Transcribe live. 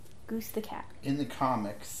Goose the cat. In the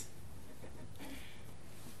comics,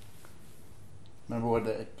 remember what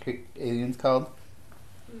the alien's called?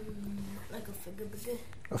 Like a figure.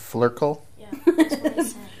 A flurkle? Yeah, that's what I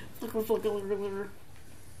said.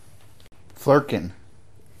 Flurkin.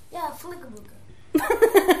 Yeah, flickabook.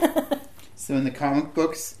 So in the comic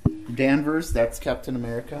books, Danvers, that's Captain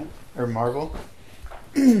America, or Marvel,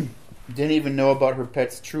 didn't even know about her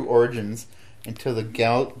pet's true origins until the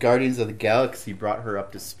Guardians of the Galaxy brought her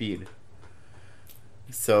up to speed.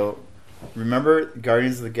 So, remember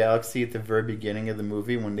Guardians of the Galaxy at the very beginning of the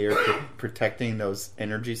movie when they were protecting those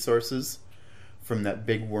energy sources from that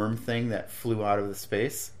big worm thing that flew out of the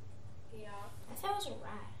space? Yeah. I thought it was a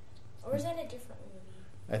rat. Or is that a different movie?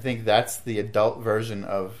 I think that's the adult version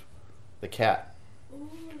of the cat. Ooh.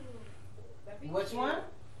 Which one?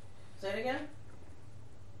 Say it again.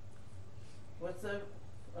 What's the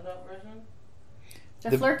adult version?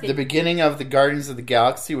 The beginning of the Guardians of the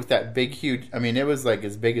Galaxy with that big, huge... I mean, it was like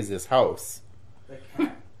as big as this house. The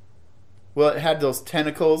cat. Well, it had those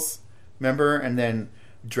tentacles, remember? And then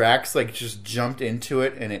Drax, like, just jumped into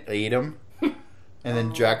it and it ate him. And then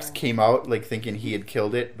Drax came out, like, thinking he had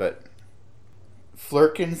killed it, but...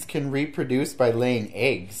 Flurkins can reproduce by laying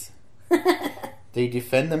eggs. They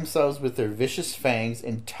defend themselves with their vicious fangs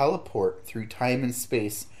and teleport through time and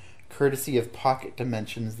space, courtesy of pocket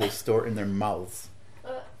dimensions they store in their mouths.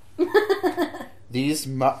 These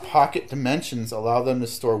pocket dimensions allow them to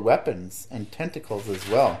store weapons and tentacles as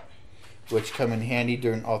well, which come in handy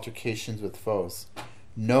during altercations with foes.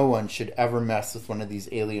 No one should ever mess with one of these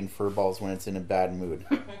alien furballs when it's in a bad mood.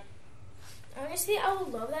 Honestly, I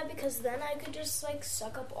would love that because then I could just, like,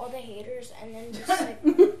 suck up all the haters and then just, like...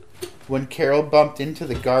 When Carol bumped into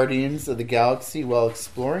the Guardians of the Galaxy while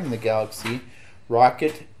exploring the galaxy,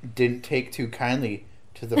 Rocket didn't take too kindly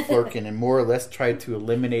to the Flurkin and more or less tried to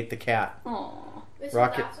eliminate the cat. Aww. Wait,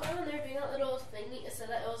 Rocket. So that's why when they were doing that little thing, it said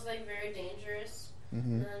that it was like very dangerous.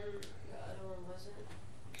 Mm-hmm. And then the other one wasn't.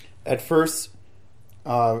 At first,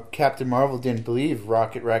 Captain Marvel didn't believe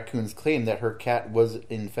Rocket Raccoon's claim that her cat was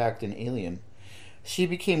in fact an alien. She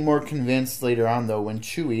became more convinced later on, though, when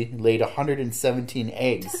Chewie laid 117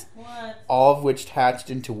 eggs, all of which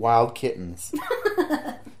hatched into wild kittens.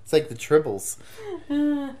 It's like the Tribbles.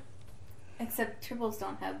 Except Tribbles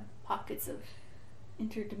don't have pockets of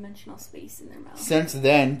interdimensional space in their mouth. Since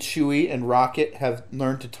then, Chewie and Rocket have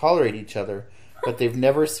learned to tolerate each other, but they've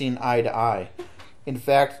never seen eye to eye. In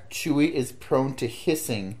fact, Chewie is prone to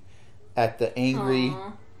hissing at the angry...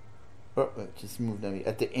 Aww. Oh, it just moved on me.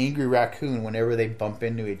 At the angry raccoon whenever they bump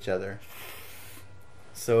into each other.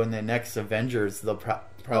 So in the next Avengers, they'll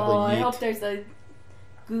probably I meet. hope there's a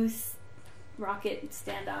Goose Rocket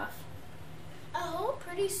standoff. I hope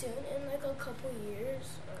pretty soon, in like a couple years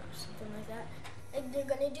or something like that, like they're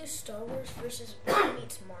gonna do Star Wars versus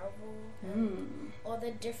meets Marvel. All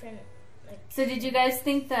the different, like... So did you guys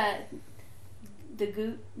think that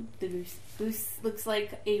the Goose looks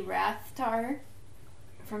like a Rathtar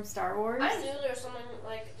from Star Wars? I knew there was something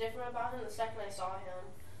like different about him the second I saw him.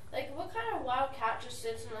 Like, what kind of wild cat just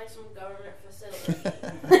sits in like some government facility?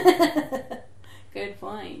 Good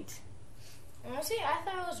point. Honestly, I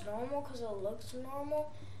thought it was normal because it looks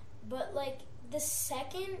normal, but like the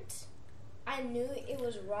second I knew it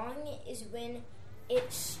was wrong is when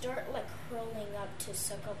it started like curling up to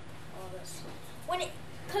suck up all this. When it,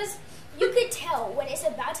 because you could tell when it's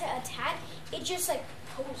about to attack, it just like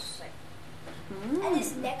posts like, and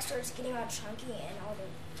his neck starts getting all chunky and all the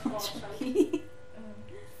Chunky.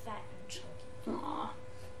 fat and chunky. Aw.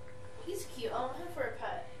 He's cute. I want him for a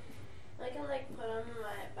pet. I can like put him in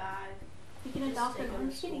my bag. You can Just adopt take an him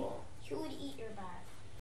orange to kitty. school. He would eat your bag.